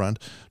from the front.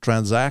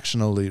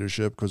 Transactional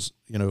leadership, because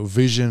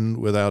vision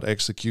without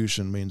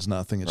execution means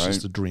nothing. It's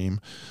just a dream.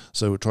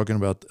 So we're talking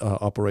about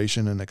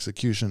operation and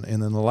execution.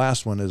 And then the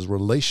last one is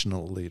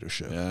relational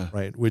leadership,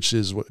 right? Which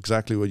is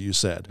exactly what you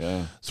said.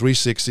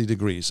 360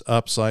 degrees,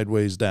 up,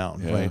 sideways,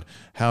 down, right?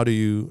 How do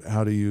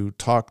you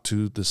talk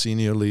to the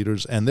senior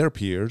leaders and their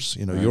peers,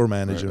 your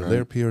manager and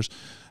their peers?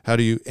 How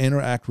do you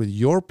interact with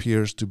your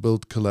peers to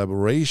build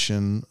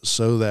collaboration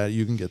so that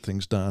you can get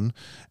things done?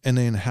 And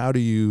then how do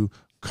you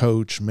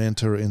coach,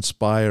 mentor,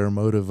 inspire,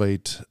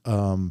 motivate,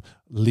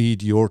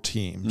 lead your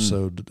team?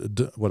 So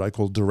what I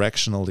call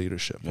directional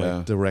leadership,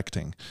 like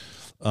directing.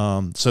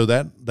 So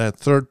that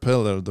third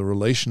pillar, the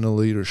relational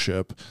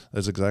leadership,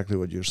 that's exactly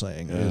what you're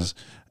saying, is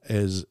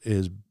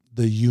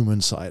the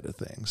human side of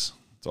things.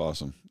 It's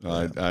awesome.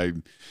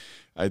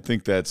 I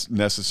think that's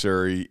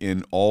necessary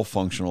in all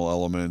functional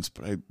elements,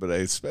 but I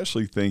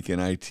especially think in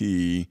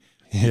IT.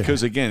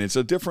 Because again, it's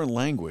a different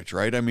language,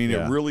 right? I mean,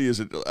 it really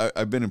is.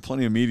 I've been in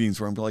plenty of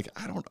meetings where I'm like,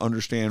 I don't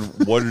understand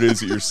what it is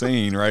that you're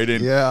saying, right?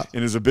 And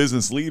as a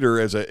business leader,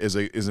 as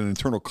an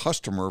internal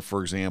customer,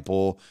 for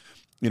example,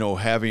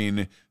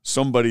 having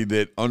somebody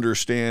that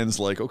understands,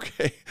 like,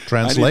 okay,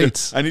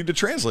 translates. I need to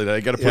translate it. I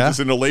got to put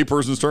this into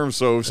layperson's terms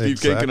so Steve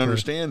King can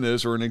understand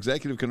this, or an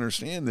executive can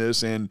understand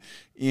this, and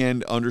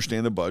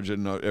understand the budget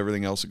and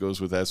everything else that goes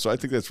with that. So I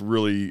think that's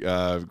really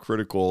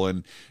critical.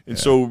 And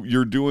so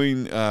you're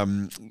doing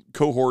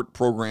cohort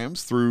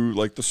programs through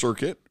like the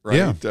circuit,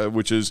 right?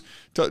 Which is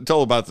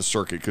tell about the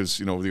circuit, because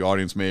the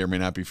audience may or may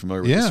not be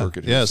familiar with the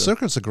circuit. Yeah,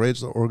 Circuit's a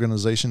great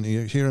organization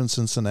here in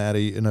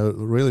Cincinnati.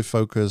 Really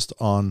focused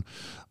on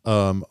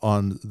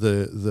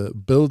the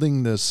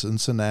building the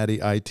Cincinnati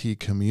IT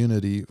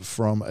community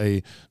from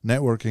a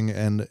networking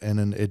and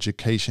an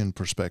education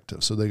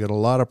perspective. So they got a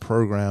lot of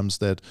programs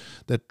that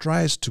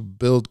tries to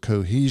build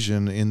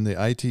cohesion in the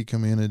IT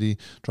community,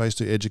 tries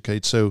to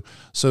educate. So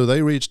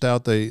they reached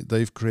out.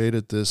 They've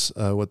created this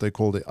what they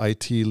call the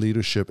IT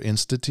Leadership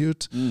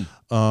Institute.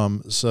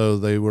 So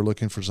they were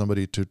looking for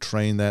somebody to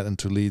train that and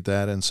to lead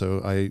that. And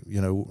so I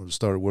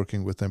started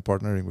working with them,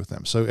 partnering with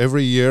them. So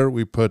every year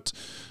we put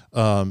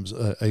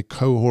a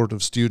cohort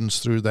of students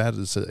through that.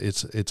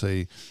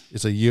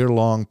 It's a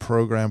year-long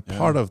program.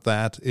 Part of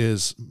that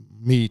is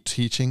me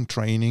teaching,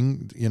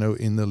 training,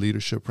 in the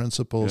leadership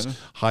principles,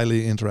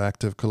 highly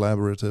interactive,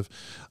 collaborative.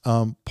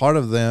 Part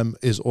of them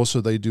is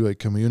also they do a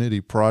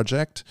community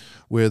project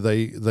where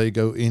they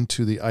go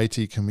into the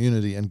IT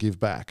community and give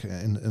back.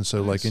 And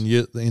so like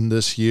in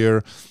this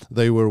year,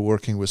 they were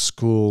working with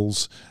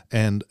schools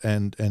and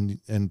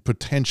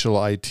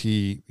potential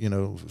IT,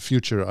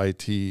 future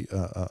IT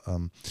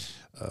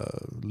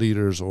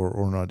leaders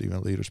or not even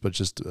leaders, but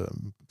just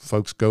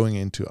folks going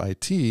into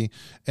IT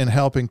and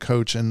helping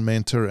coach and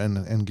mentor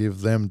and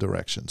give them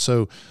direction.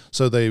 So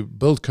they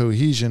build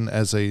cohesion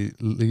as a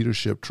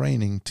leadership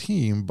training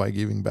team by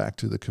giving back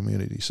to the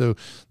community. So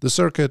the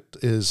circuit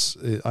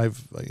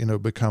I've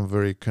become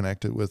very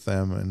connected with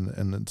them,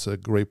 and it's a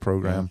great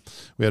program.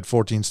 We had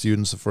 14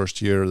 students the first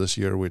year. This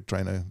year we're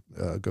trying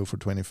to go for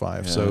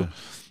 25. So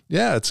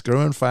it's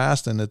growing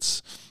fast, and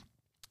this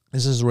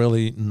is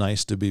really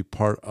nice to be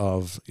part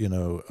of,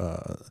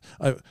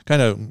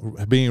 kind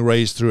of being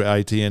raised through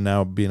IT and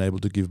now being able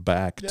to give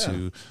back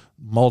to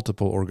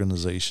multiple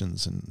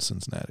organizations in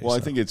Cincinnati. Well, I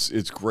think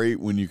it's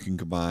great when you can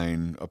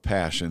combine a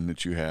passion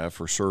that you have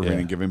for serving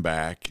and giving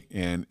back,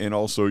 and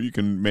also you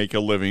can make a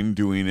living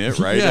doing it,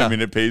 right? I mean,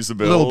 it pays the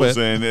bills,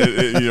 and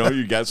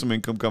you got some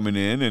income coming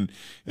in, and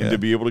to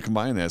be able to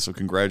combine that. So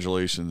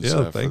congratulations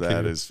for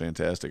that is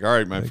fantastic. All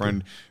right, my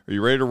friend, are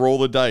you ready to roll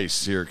the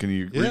dice here? Can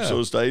you reach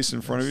those dice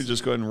in front of you?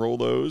 Just go ahead and roll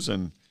those.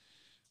 And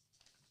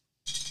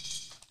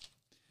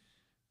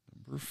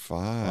number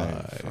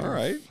 5. All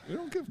right. We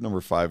don't give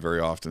number 5 very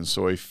often.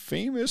 So a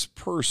famous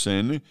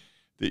person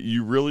that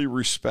you really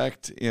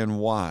respect and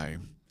why?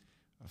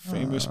 A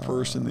famous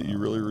person that you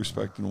really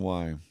respect and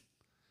why?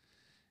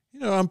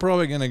 I'm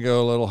probably going to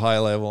go a little high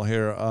level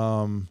here.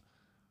 I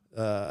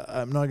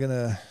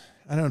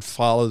don't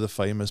follow the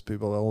famous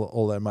people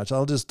all that much.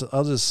 I'll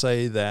just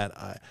say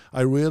that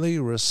I really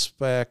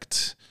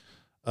respect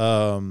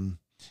in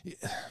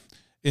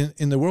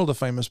the world of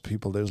famous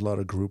people, there's a lot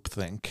of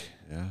groupthink.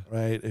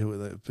 Right.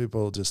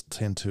 People just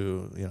tend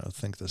to,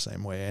 think the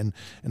same way. And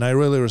I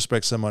really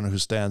respect someone who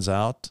stands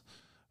out,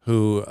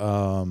 who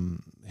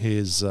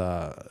is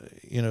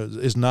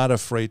not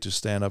afraid to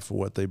stand up for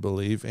what they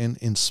believe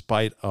in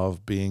spite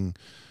of being,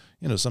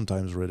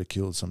 sometimes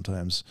ridiculed,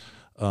 sometimes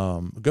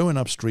going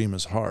upstream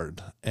is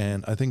hard.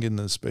 And I think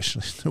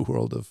especially in the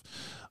world of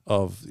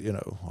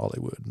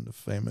Hollywood and the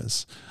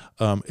famous,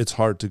 it's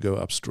hard to go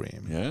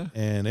upstream.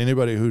 And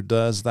anybody who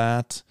does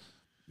that,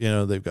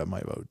 they've got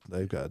my vote.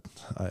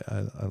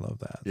 I love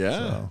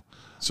that.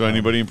 So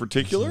anybody in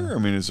particular? I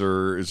mean, is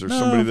there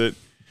somebody that?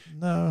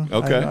 No.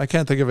 Okay. I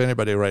can't think of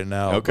anybody right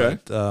now. Okay.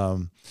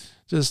 But,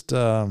 just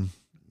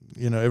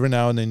every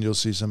now and then you'll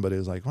see somebody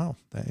who's like, "Wow,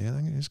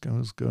 he's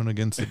going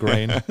against the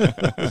grain."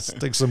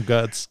 Take some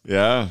guts.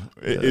 Yeah.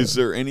 Is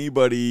there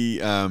anybody?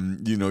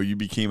 You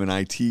became an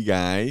IT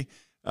guy.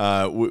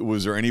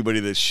 Was there anybody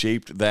that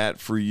shaped that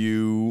for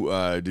you?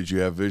 Did you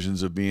have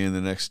visions of being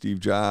the next Steve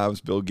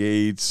Jobs, Bill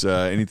Gates,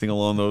 anything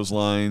along those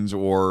lines?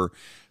 Or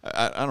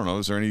I don't know,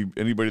 is there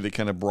anybody that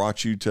kind of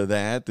brought you to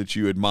that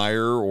you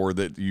admire or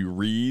that you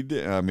read,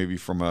 maybe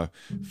from a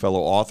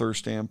fellow author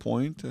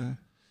standpoint?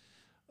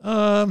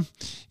 I've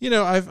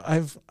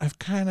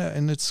kind of,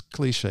 and it's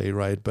cliche,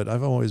 right? But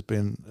I've always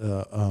been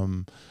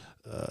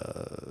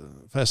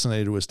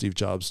fascinated with Steve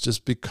Jobs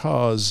just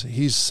because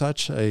he's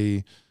such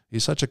a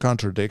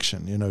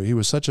contradiction. He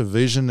was such a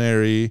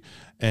visionary,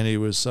 and he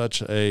was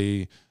such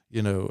a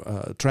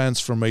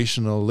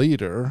transformational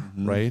leader,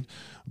 right?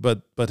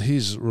 But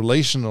his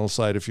relational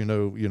side, if you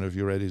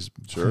read his,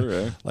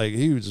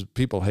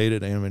 people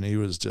hated him, and he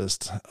was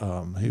just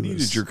he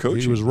needed your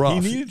coaching. He was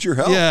rough. He needed your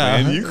help,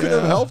 man. You could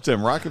have helped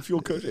him. Rocket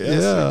Fuel coach. Yes,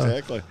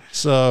 exactly.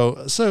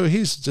 So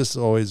he's just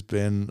always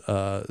been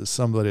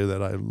somebody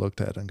that I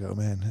looked at and go,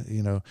 man,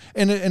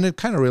 and it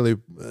kind of really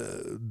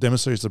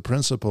demonstrates the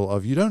principle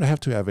of you don't have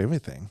to have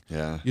everything.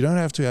 Yeah. You don't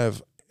have to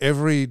have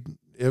every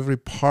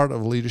part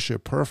of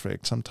leadership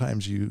perfect.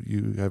 Sometimes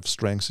you have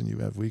strengths and you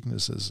have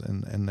weaknesses,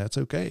 and that's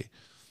okay.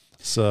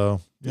 So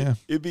yeah,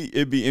 it'd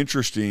be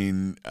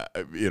interesting,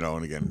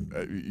 and again,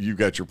 you've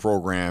got your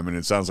program, and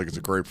it sounds like it's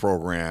a great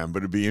program,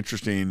 but it'd be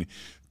interesting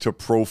to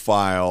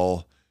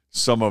profile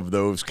some of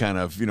those kind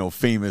of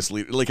famous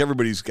leaders. Like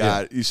everybody's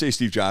got, you say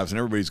Steve Jobs, and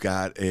everybody's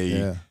got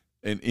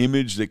an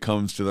image that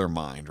comes to their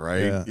mind,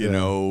 right?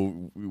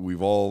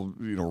 We've all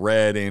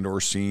read and or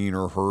seen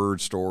or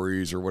heard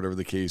stories or whatever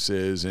the case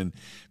is, and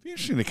it'd be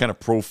interesting to kind of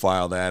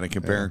profile that and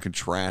compare and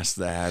contrast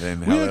that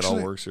and how that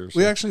all works here. So.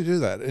 We actually do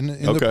that in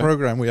the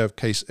program. We have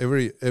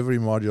every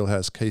module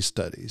has case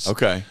studies.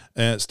 Okay,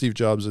 and Steve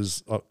Jobs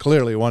is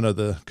clearly one of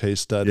the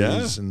case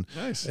studies,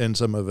 nice. And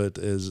some of it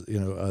is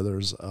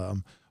others.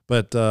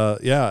 But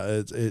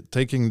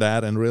taking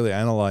that and really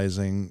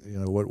analyzing,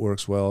 what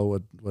works well,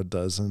 what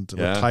doesn't,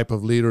 what type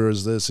of leader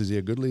is this? Is he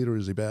a good leader?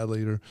 Is he a bad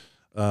leader?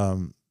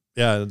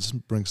 It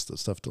just brings the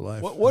stuff to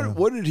life.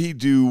 What did he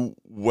do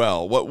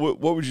well? What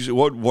would you say?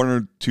 What one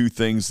or two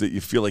things that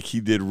you feel like he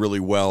did really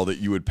well that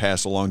you would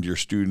pass along to your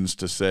students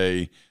to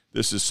say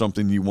this is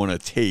something you want to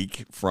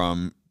take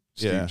from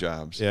Steve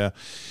Jobs? Yeah.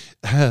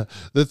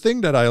 The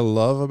thing that I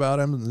love about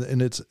him,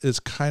 and it's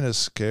kind of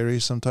scary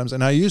sometimes,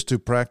 and I used to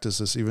practice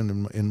this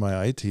even in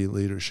my IT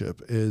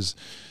leadership, is,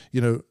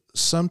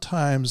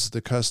 sometimes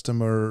the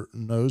customer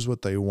knows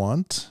what they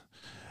want,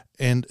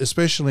 and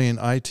especially in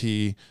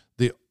IT,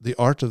 the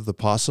art of the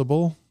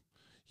possible,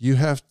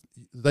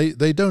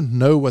 they don't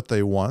know what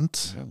they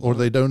want or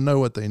they don't know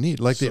what they need.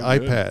 Like the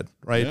iPad,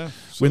 right? Yeah,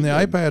 when the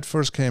iPad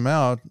first came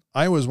out,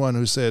 I was one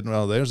who said,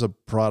 well, there's a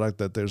product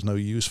that there's no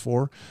use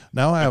for.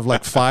 Now I have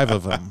like 5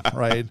 of them,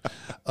 right?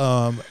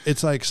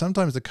 It's like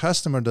sometimes the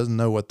customer doesn't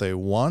know what they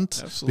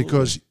want. Absolutely.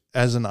 Because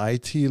as an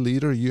IT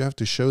leader, you have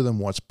to show them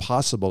what's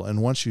possible.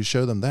 And once you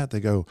show them that, they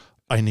go,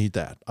 I need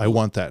that. I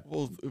want that.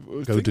 Well,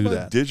 go do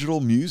that. Digital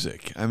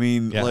music. I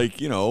mean,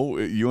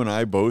 you and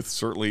I both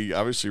certainly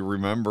obviously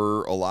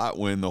remember a lot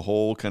when the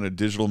whole kind of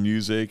digital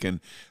music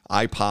and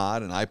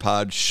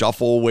iPod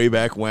Shuffle way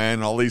back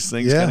when, all these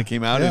things kind of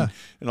came out.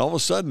 And all of a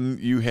sudden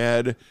you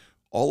had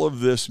all of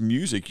this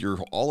music,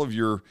 all of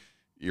your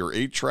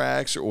 8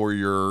 tracks or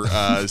your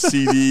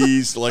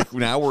CDs, like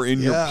now we're in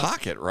your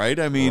pocket, right?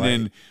 I mean,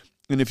 and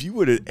if you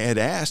would have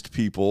asked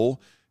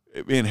people,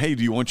 and hey,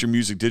 do you want your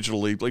music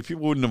digitally? Like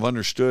people wouldn't have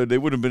understood. They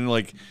would have been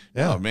like,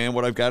 oh man,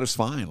 what I've got is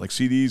fine. Like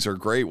CDs are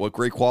great. What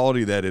great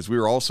quality that is. We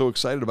were all so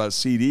excited about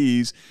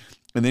CDs.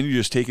 And then you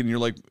just take it and you're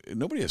like,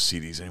 nobody has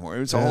CDs anymore.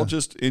 It's all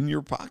just in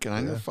your pocket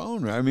on your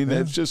phone. I mean,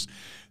 that's just,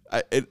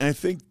 I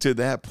think to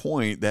that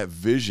point, that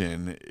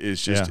vision is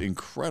just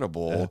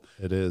incredible.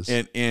 Yeah, it is.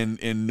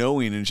 And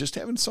knowing and just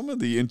having some of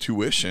the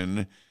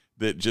intuition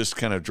that just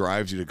kind of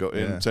drives you to go.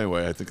 And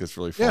anyway, I think it's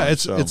really fun. Yeah,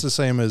 it's the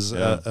same as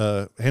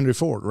Henry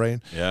Ford,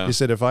 right? Yeah. He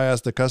said, if I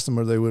asked the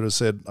customer, they would have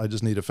said, I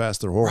just need a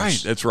faster horse. Right,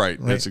 that's right.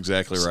 That's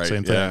exactly right.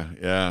 Same thing.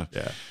 Yeah.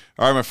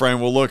 All right, my friend.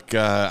 Well, look,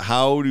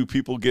 how do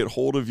people get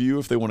hold of you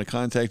if they want to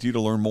contact you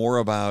to learn more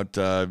about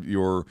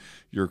your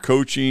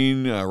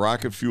coaching,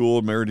 Rocket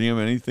Fuel, Meridiem,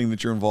 anything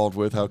that you're involved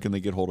with? How can they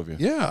get hold of you?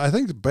 Yeah, I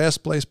think the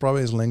best place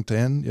probably is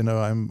LinkedIn.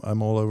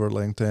 I'm all over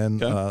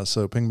LinkedIn,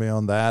 so ping me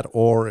on that.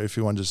 Or if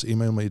you want to just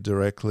email me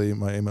directly,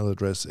 my email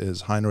address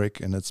is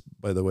Heinrich, and it's,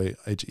 by the way,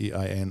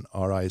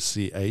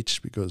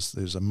 HEINRICH, because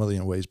there's a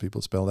million ways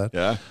people spell that.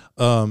 Yeah.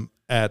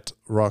 At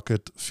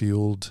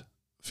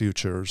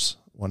rocketfueledfutures.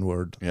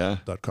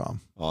 .com.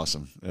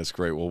 Awesome. That's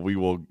great. Well, we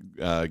will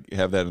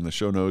have that in the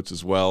show notes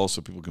as well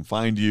so people can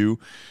find you.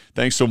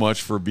 Thanks so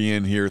much for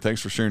being here.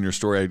 Thanks for sharing your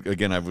story.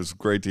 Again, it was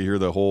great to hear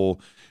the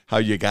whole how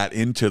you got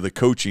into the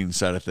coaching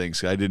side of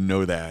things. I didn't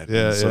know that.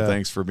 Yeah, so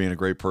thanks for being a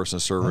great person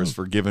of service,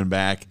 for giving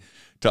back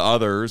to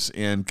others,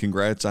 and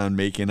congrats on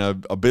making a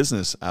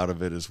business out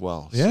of it as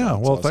well. Yeah. So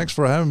well, awesome. thanks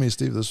for having me,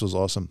 Steve. This was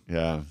awesome.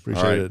 Yeah.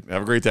 Appreciate All right. it.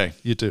 Have a great day.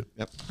 You too.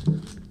 Yep.